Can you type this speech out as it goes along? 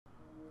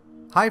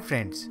Hi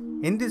friends,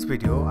 in this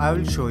video I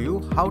will show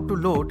you how to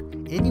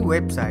load any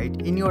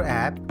website in your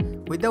app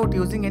without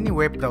using any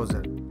web browser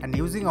and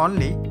using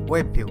only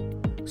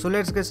WebView. So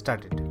let's get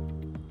started.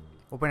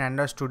 Open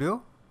Android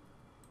Studio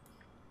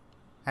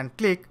and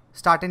click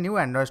Start a new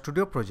Android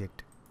Studio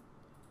project.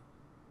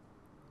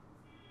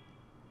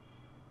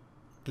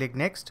 Click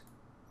Next.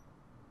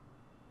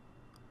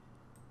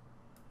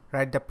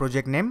 Write the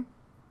project name.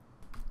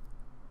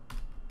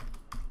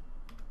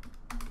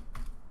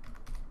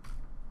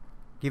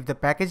 Give the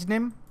package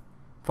name.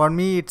 For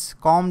me it's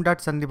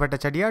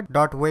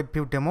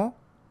com.sandip.bhattacharya.webviewdemo.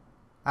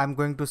 I am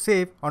going to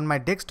save on my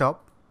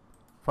desktop.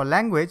 For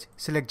language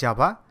select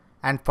Java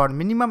and for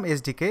minimum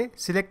SDK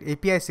select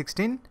API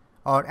 16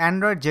 or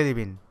Android Jelly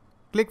Bean.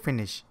 Click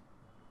Finish.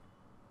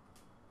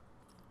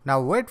 Now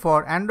wait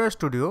for Android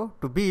Studio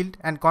to build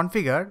and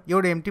configure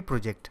your empty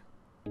project.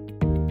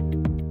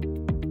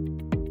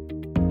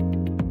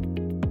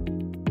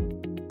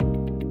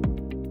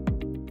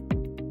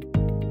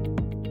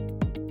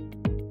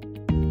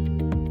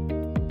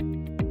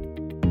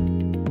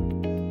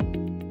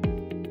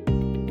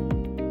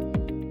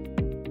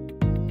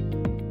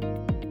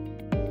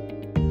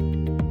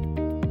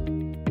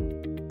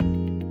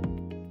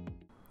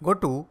 Go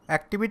to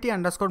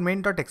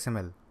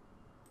activity_main.xml.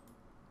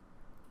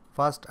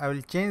 First I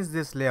will change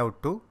this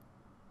layout to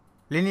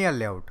linear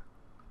layout.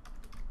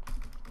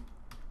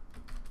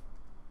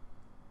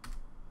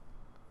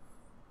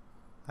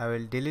 I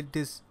will delete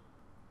this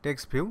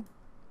text view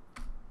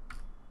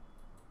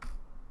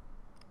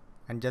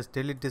and just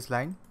delete this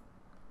line.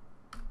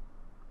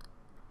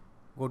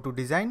 Go to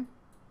design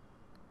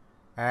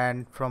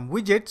and from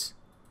widgets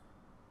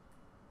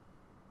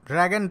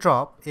drag and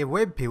drop a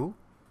web view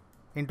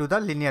into the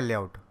linear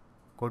layout.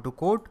 Go to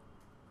code.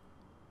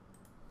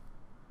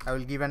 I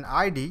will give an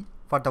ID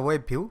for the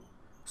web view.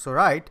 So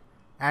write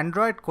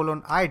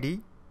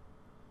Android:ID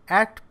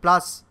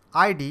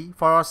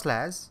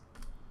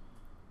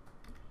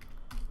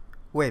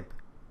 @+ID/web.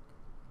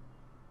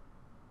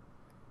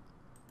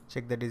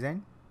 Check the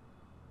design.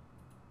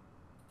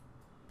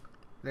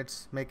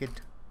 Let's make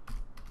it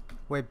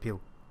web view.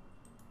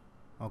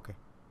 Okay.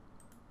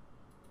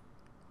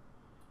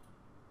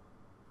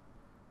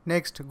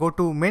 Next, go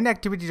to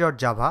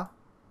main_activity.java.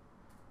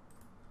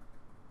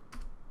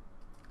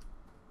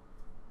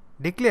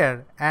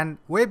 Declare an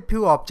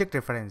WebView object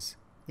reference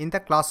in the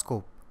class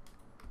scope.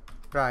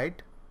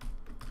 Write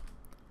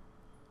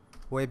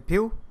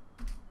WebView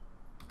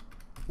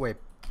web.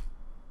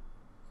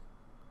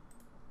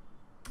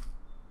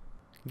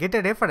 Get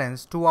a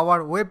reference to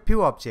our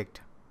WebView object.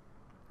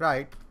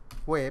 Write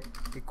web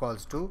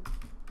equals to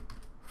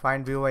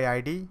find view by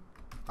id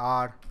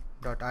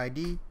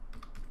r.id.webview.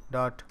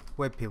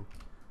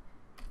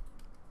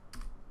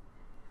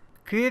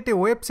 Create a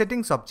web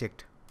settings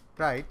object.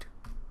 Write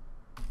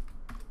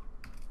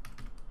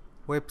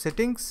web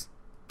settings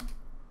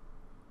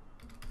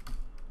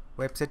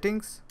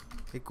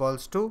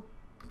equals to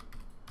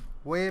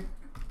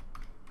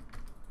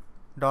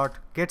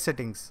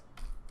web.getSettings.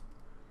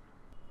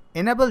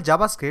 Enable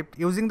JavaScript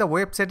using the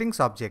web settings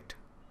object.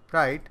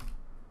 Write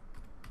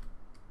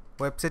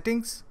web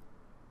settings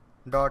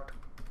dot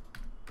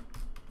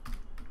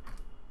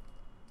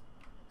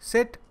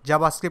set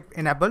JavaScript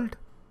enabled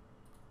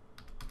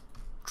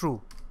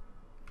true.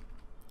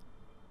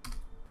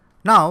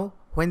 Now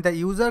when the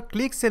user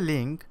clicks a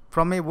link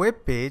from a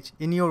web page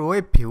in your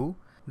web view,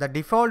 the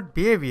default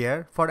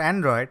behavior for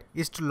Android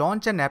is to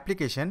launch an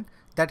application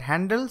that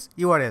handles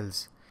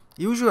URLs.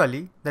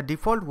 Usually the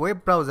default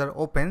web browser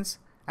opens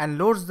and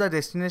loads the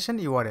destination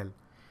URL.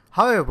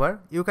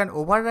 However, you can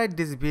override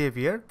this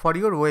behavior for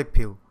your web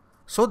view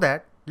so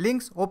that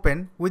links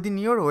open within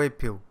your web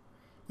view.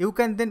 You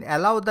can then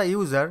allow the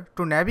user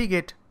to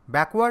navigate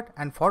backward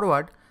and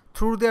forward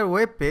through their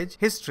web page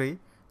history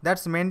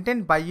that's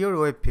maintained by your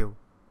web view.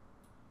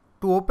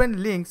 To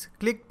open links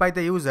clicked by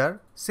the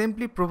user,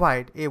 simply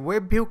provide a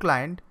WebView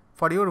client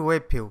for your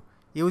web view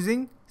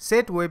using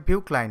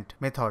setWebViewClient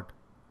method.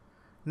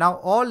 Now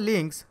all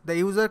links the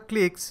user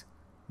clicks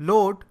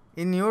load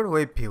in your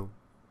web view.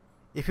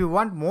 If you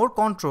want more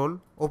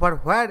control over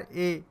where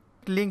a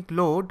link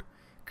load,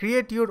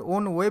 create your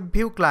own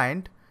WebView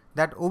client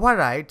that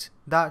overrides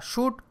the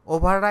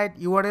shouldOverride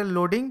URL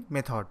loading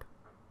method.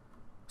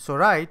 So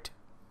write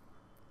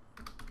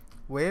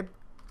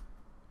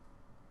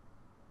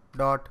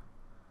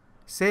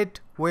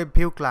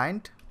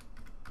web.setWebViewClient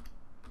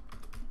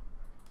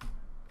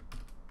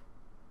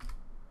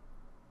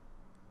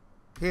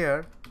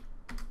here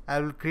I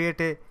will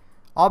create a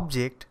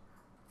object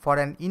for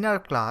an inner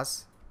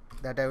class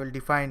that I will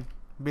define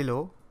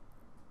below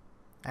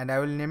and I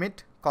will name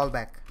it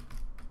callback.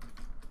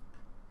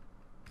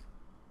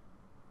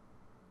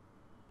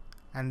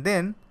 And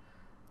then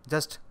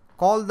just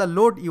call the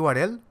load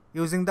URL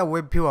using the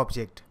WebView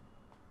object.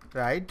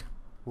 Write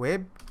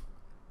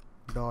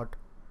web.load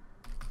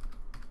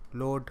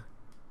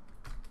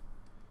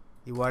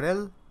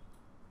URL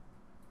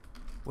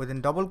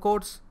within double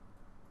quotes,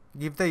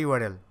 give the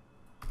URL.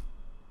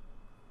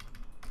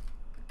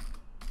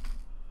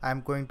 I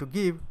am going to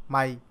give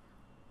my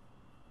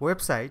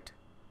website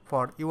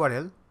for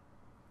URL.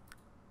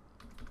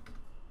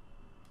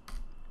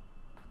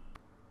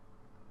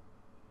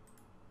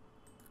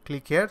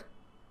 Click here,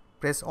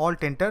 press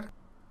Alt Enter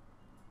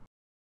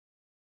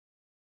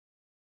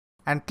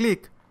and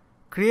click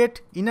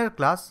Create Inner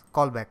Class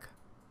Callback.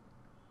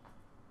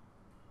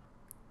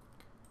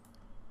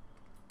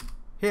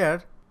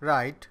 Here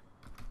write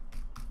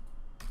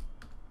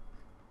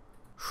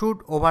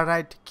should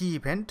override key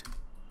event.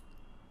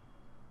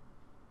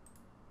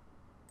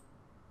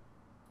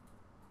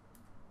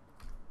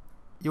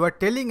 You are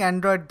telling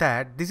Android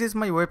that this is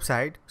my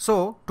website,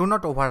 so do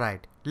not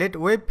override. Let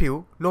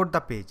WebView load the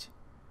page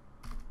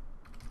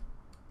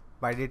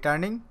by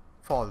returning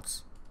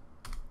false.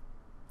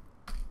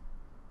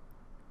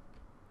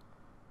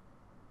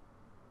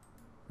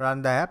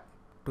 Run the app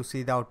to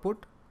see the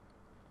output.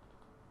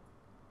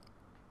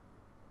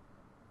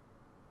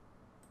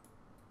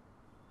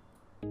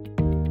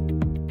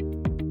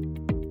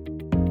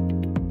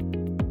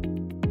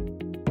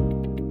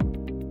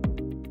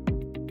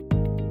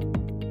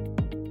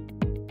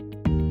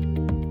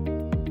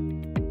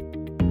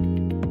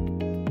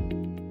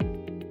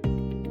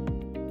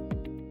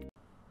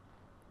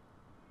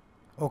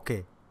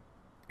 Okay,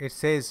 it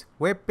says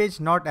web page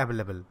not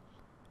available.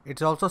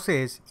 It also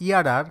says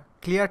ERR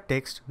clear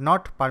text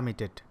not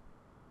permitted.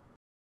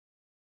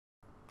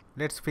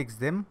 Let's fix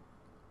them.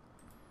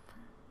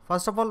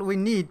 First of all, we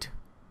need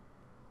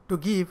to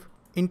give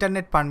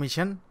internet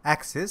permission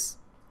access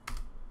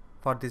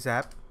for this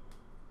app.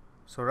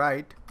 So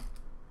write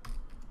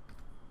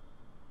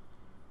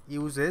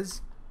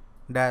uses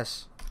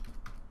dash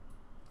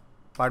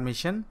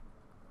permission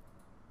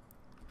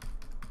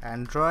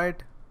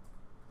Android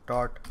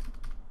dot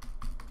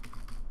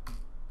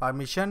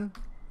permission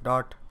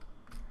dot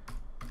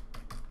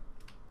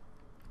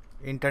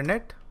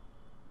internet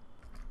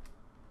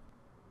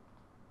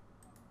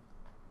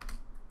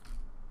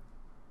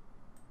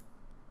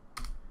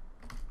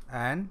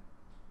and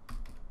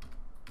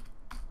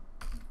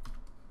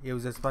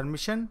uses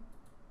permission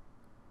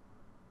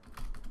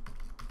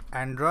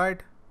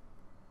Android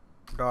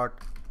dot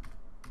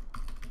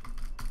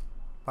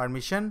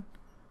permission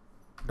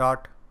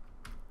dot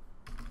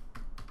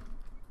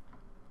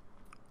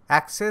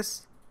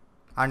access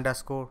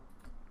underscore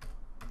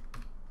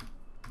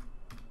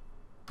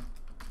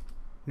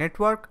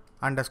network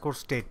underscore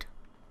state.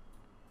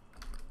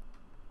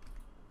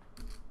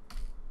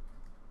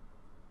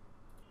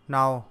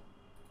 Now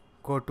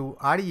go to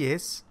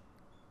RES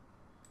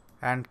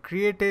and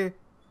create a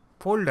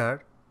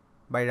folder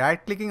by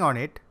right clicking on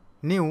it,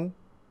 new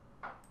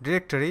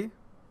directory,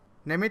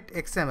 name it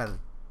XML.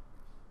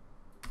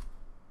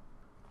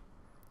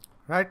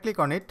 Right click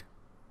on it,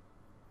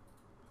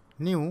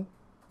 new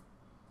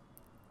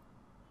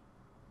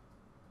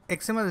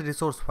XML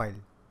resource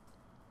file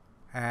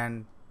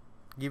and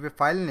give a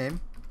file name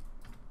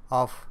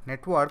of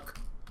network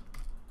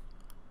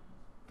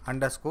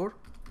underscore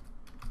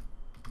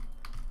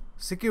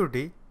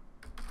security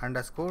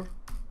underscore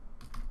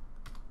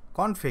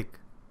config.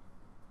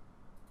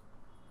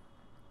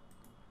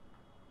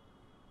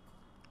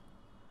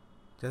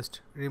 Just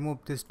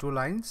remove these two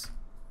lines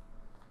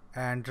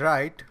and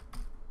write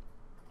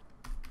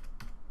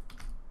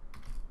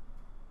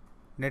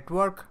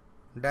network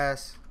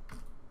dash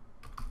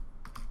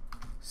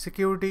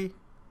security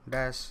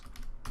dash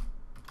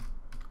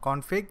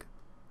config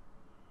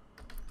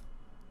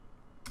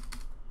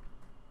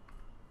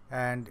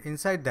and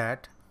inside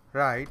that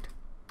write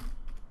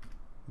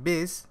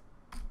base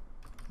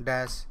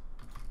dash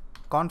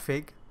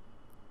config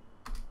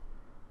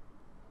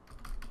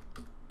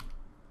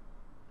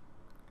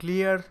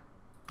clear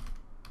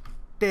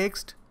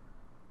text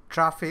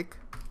traffic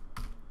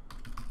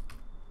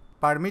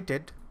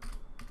permitted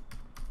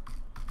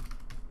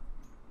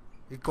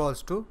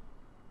equals to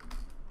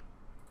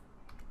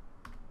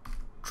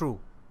true.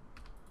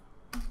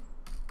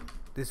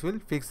 This will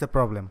fix the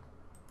problem.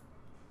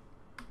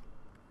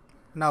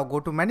 Now go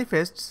to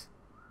manifests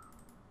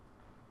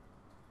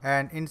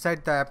and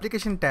inside the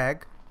application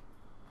tag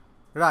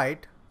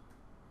write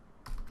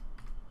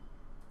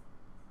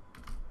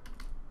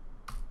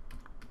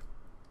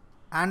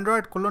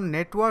Android :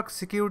 network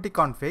security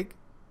config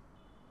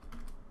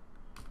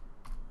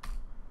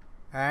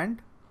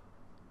and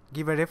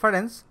give a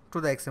reference to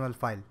the XML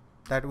file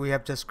that we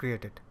have just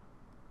created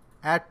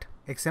at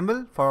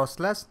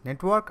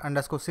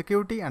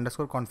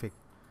xml/network_security_config.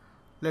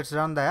 Let's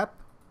run the app.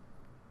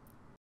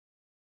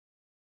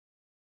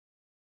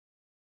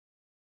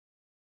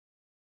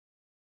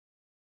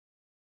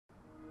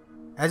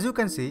 As you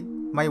can see,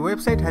 my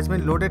website has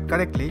been loaded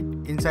correctly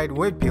inside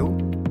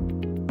WebView.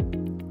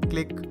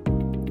 Click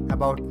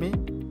About Me,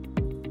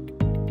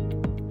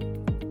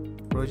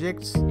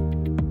 Projects,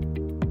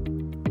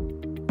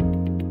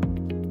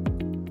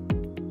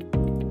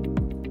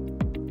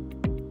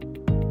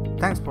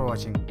 Thanks for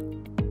watching.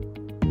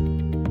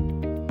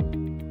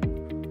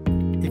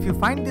 If you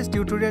find this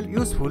tutorial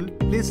useful,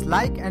 please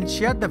like and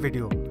share the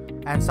video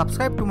and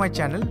subscribe to my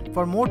channel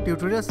for more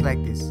tutorials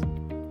like this.